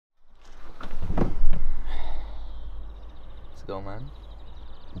Let's go, man.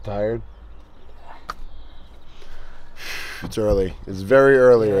 I'm tired. It's early. It's very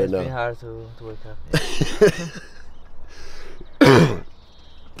early right now. It's been hard to wake up.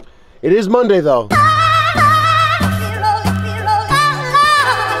 It is Monday though.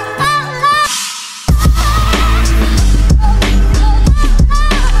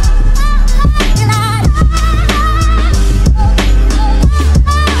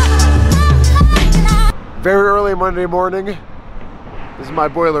 Very early Monday morning. This is my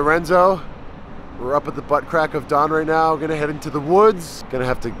boy Lorenzo. We're up at the butt crack of dawn right now. Gonna head into the woods. Gonna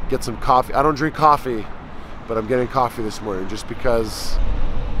have to get some coffee. I don't drink coffee, but I'm getting coffee this morning just because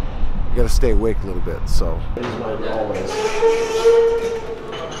you gotta stay awake a little bit. So. Here's mine always.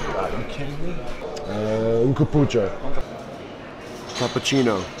 Are you kidding me? Un cappuccino.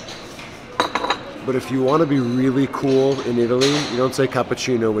 Cappuccino. But if you want to be really cool in Italy, you don't say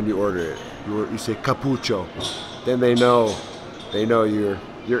cappuccino when you order it. You say cappuccio. Then they know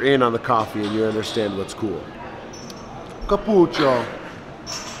you're in on the coffee and you understand what's cool. Cappuccio.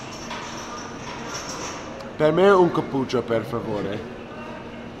 Per me un cappuccio, per favore.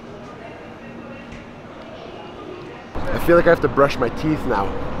 I feel like I have to brush my teeth now.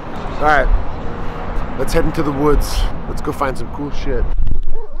 All right, let's head into the woods. Let's go find some cool shit.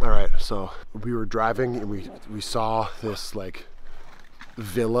 All right, so we were driving and we saw this like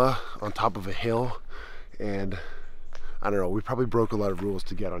villa on top of a hill, and I don't know, we probably broke a lot of rules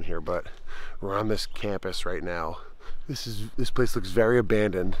to get on here, but we're on this campus right now. This place looks very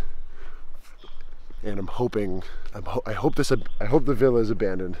abandoned, and I'm hoping I hope the villa is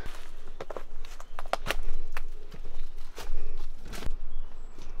abandoned.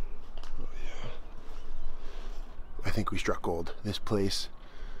 Oh yeah. I think we struck gold. This place,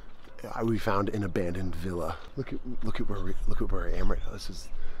 we found an abandoned villa. Look at where I am right now.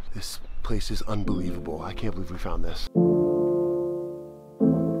 This place is unbelievable. I can't believe we found this.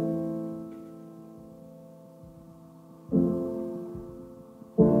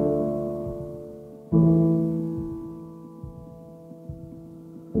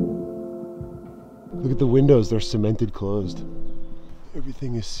 Look at the windows, they're cemented closed.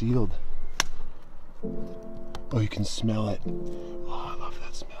 Everything is sealed. Oh, you can smell it. Oh, I love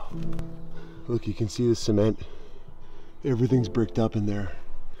that smell. Look, you can see the cement. Everything's bricked up in there.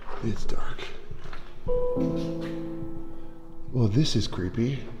 It's dark. Well, this is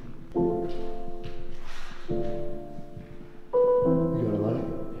creepy. You got a light?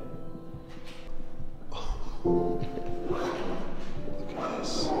 Oh. Look at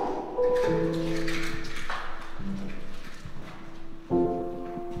this.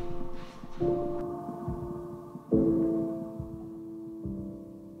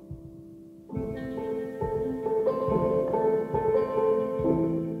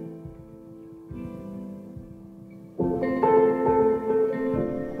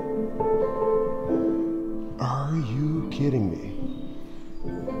 Are you kidding me?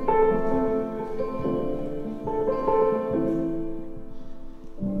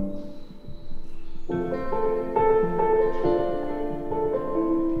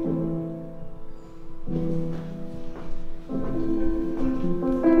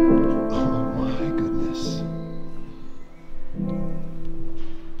 Oh my goodness.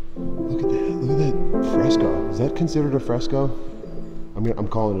 Look at that. Look at that fresco. Is that considered a fresco? I'm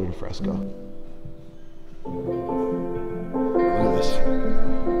calling it a fresco. Look at this.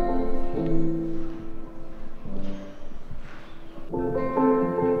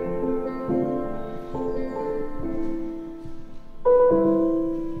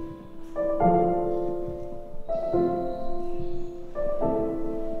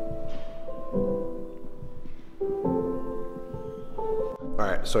 All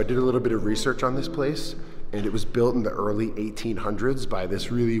right, so I did a little bit of research on this place, and it was built in the early 1800s by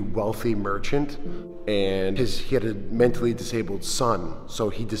this really wealthy merchant, and he had a mentally disabled son, so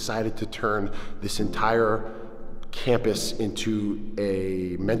he decided to turn this entire campus into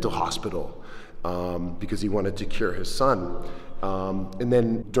a mental hospital because he wanted to cure his son. And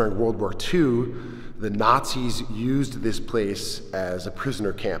then during World War II, the Nazis used this place as a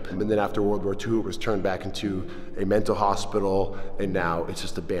prisoner camp. And then after World War II, it was turned back into a mental hospital, and now it's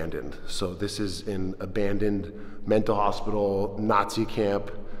just abandoned. So this is an abandoned mental hospital, Nazi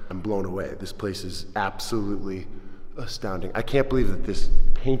camp. I'm blown away. This place is absolutely astounding. I can't believe that this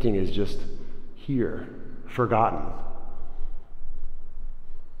painting is just here, forgotten.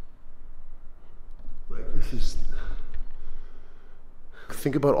 Like, this is...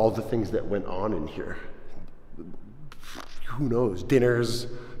 Think about all the things that went on in here. Who knows? Dinners,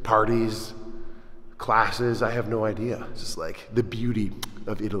 parties, classes, I have no idea. It's just like the beauty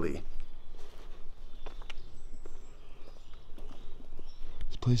of Italy.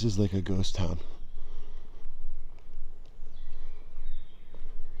 place is like a ghost town.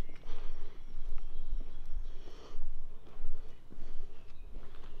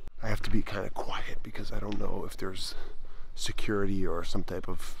 I have to be kind of quiet because I don't know if there's security or some type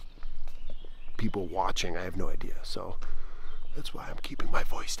of people watching. I have no idea, so that's why I'm keeping my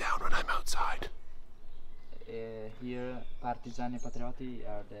voice down when I'm outside. Here, Partisan and Patrioti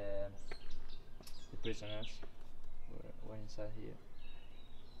are the prisoners were inside here.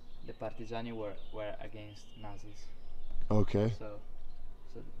 The Partisani were against Nazis. Okay. So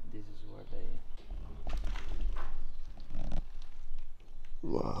this is where they.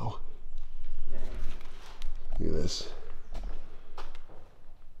 Wow. Look at this.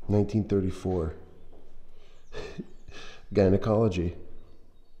 1934. Gynecology.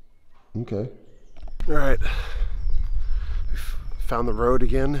 Okay. All right. We've found the road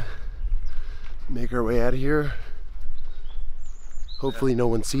again. Make our way out of here. Hopefully no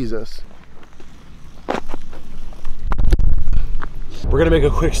one sees us. We're gonna make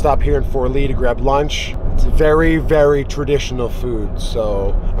a quick stop here in Forlì to grab lunch. It's very, very traditional food,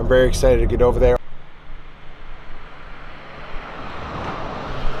 so I'm very excited to get over there.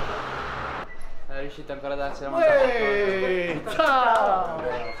 È riuscito ancora a darci la mangiata? Ciao!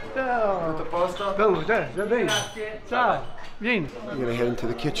 Ciao! Tutto a posto? Va bene. Ciao! Vieni. I'm gonna head into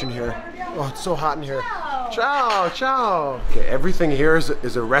the kitchen here. Oh, it's so hot in here. Ciao, ciao! Okay, everything here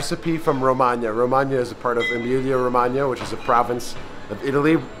is a recipe from Romagna. Romagna is a part of Emilia-Romagna, which is a province of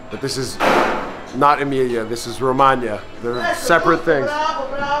Italy, but this is not Emilia, this is Romagna. They're separate things.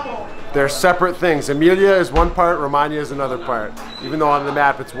 They're separate things. Emilia is one part, Romagna is another part. Even though on the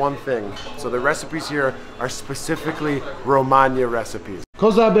map it's one thing. So the recipes here are specifically Romagna recipes.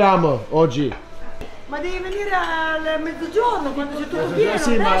 Cosa abbiamo oggi? Ma devi venire al mezzogiorno quando c'è tutto pieno.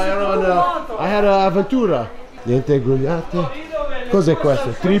 Sì, ma era I had un'avventura. Niente grugliate. Cos'è questo?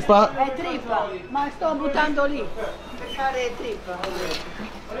 Trippa? È trippa, ma sto buttando lì per fare trippa.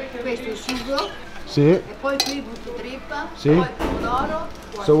 Questo è il sugo. Sì. E poi qui butto trippa. Sì. Poi pomodoro.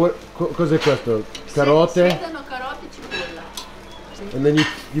 So cos'è questo? Carote? Sedano, carote e cipolla. And then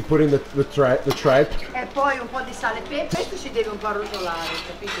you put in the tripe. E poi un po' di sale e pepe. Questo si deve un po' rosolare,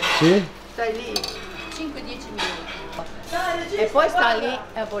 capito? Sì. Stai lì 5-10 minuti. E poi sta lì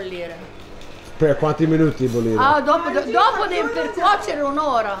a bollire. Per quanti minuti bollire? Ah, dopo per cuocere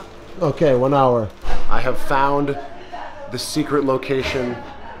un'ora. Okay, 1 hour. I have found the secret location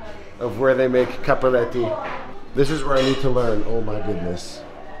of where they make cappelletti. This is where I need to learn. Oh my goodness.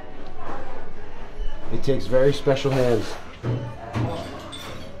 It takes very special hands.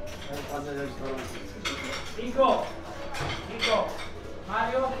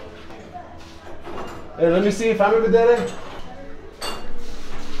 Mario? Hey, let me see, fammi vedere.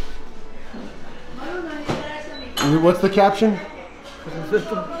 What's the caption?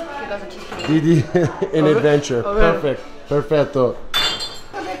 Didi in adventure. Perfect. Perfetto.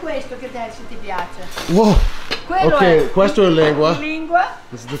 Cos'è questo che adesso ti piace? Wow. Quello Ok, è questo è lingua. lingua,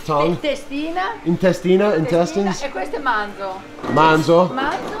 This is the tongue. intestina, Intestines. e questo è manzo. Manzo.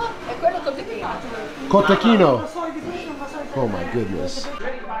 Manzo e quello è cotechino. Cotechino. Oh my goodness.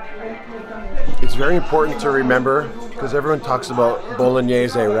 It's very important to remember because everyone talks about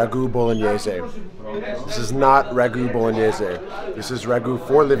bolognese, ragu bolognese. This is not ragu bolognese. This is ragu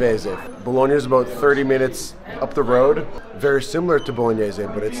forlivese. Bologna is about 30 minutes up the road. Very similar to bolognese,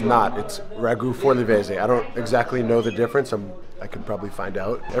 but it's not. It's ragu forlivese. I don't exactly know the difference. I could probably find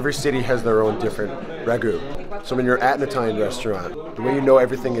out. Every city has their own different ragu. So when you're at an Italian restaurant, the way you know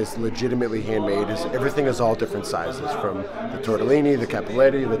everything is legitimately handmade is everything is all different sizes, from the tortellini, the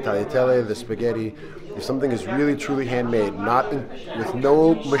cappelletti, the tagliatelle, the spaghetti. If something is really truly handmade, with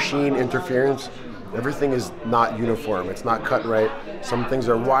no machine interference, everything is not uniform. It's not cut right. Some things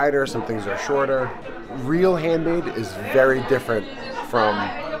are wider, some things are shorter. Real handmade is very different from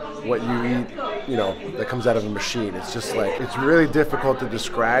what you eat, you know, that comes out of a machine. It's just like, it's really difficult to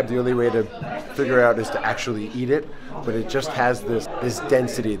describe. The only way to figure out is to actually eat it, but it just has this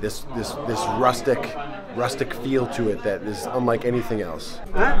density, this rustic feel to it that is unlike anything else.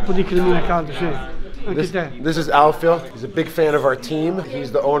 Un po' di cremina calda, sì. Anche te. This is Alfio. He's a big fan of our team.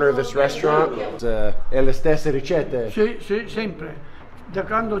 He's the owner of this restaurant. È le stesse ricette? Sì, sì, sempre. Da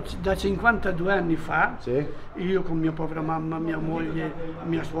 52 anni fa, Sì. io con mia povera mamma, mia moglie,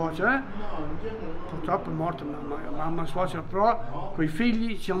 mia suocera, purtroppo è morta mamma e suocera, però con i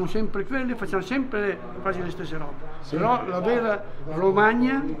figli siamo sempre quelli, facciamo sempre quasi le stesse robe. Sì. Però la vera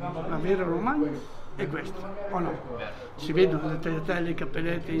Romagna è questo, o no? Si vedono le tagliatelle, i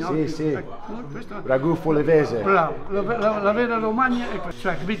cappelletti, no? Sì, sì. Questo Ragù fuolevese. bravo, la vera Romagna è questa,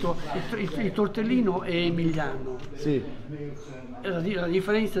 cioè, capito? Il tortellino è emiliano. Sì. E la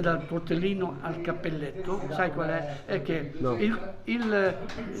differenza dal tortellino al cappelletto, sai qual è? È che No.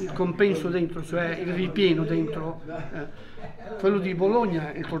 il compenso dentro, cioè il ripieno dentro, quello di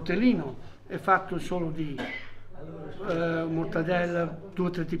Bologna, il tortellino, è fatto solo di mortadella, 2 o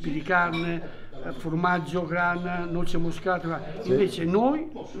 3 tipi di carne, formaggio, grana, noce moscata. Invece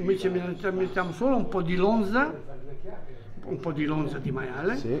noi mettiamo solo un po' di lonza di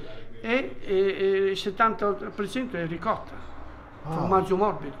maiale, Sì. e il 70% è ricotta. Formaggio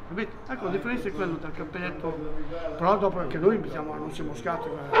morbido, capito? Ecco, la differenza è quella dal cappelletto, però dopo anche noi mettiamo la noce moscata.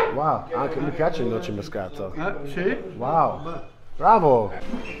 Wow, anche mi piace il noce moscato. Sì. Wow, bravo.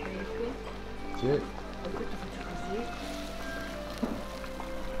 Sì.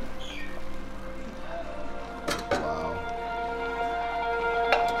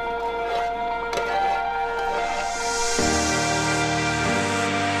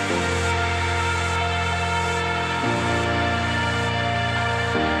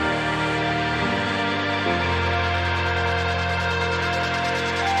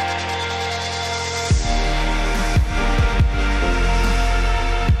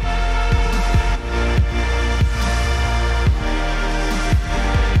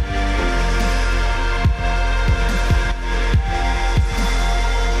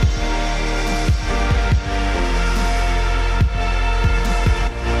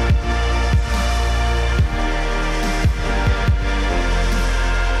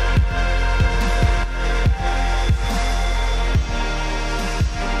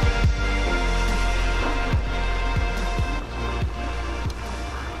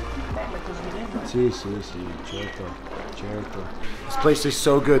 Sì, certo. This place is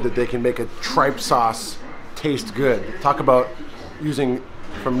so good that they can make a tripe sauce taste good. Talk about using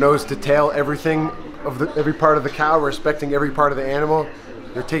from nose to tail everything of every part of the cow, respecting every part of the animal.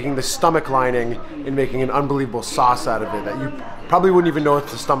 They're taking the stomach lining and making an unbelievable sauce out of it that you probably wouldn't even know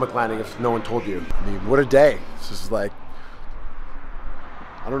it's the stomach lining if no one told you. I mean, what a day. This is like,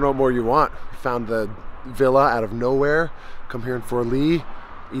 I don't know what more you want. We found the villa out of nowhere, come here in Forlì,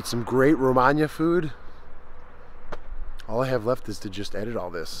 eat some great Romagna food. All I have left is to just edit all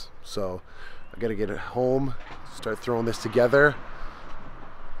this. So I gotta get it home, start throwing this together.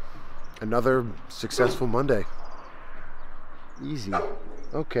 Another successful Monday. Easy.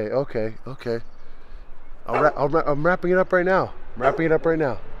 Okay. I'm wrapping it up right now.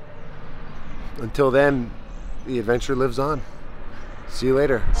 Until then, the adventure lives on. See you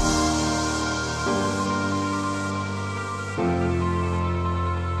later.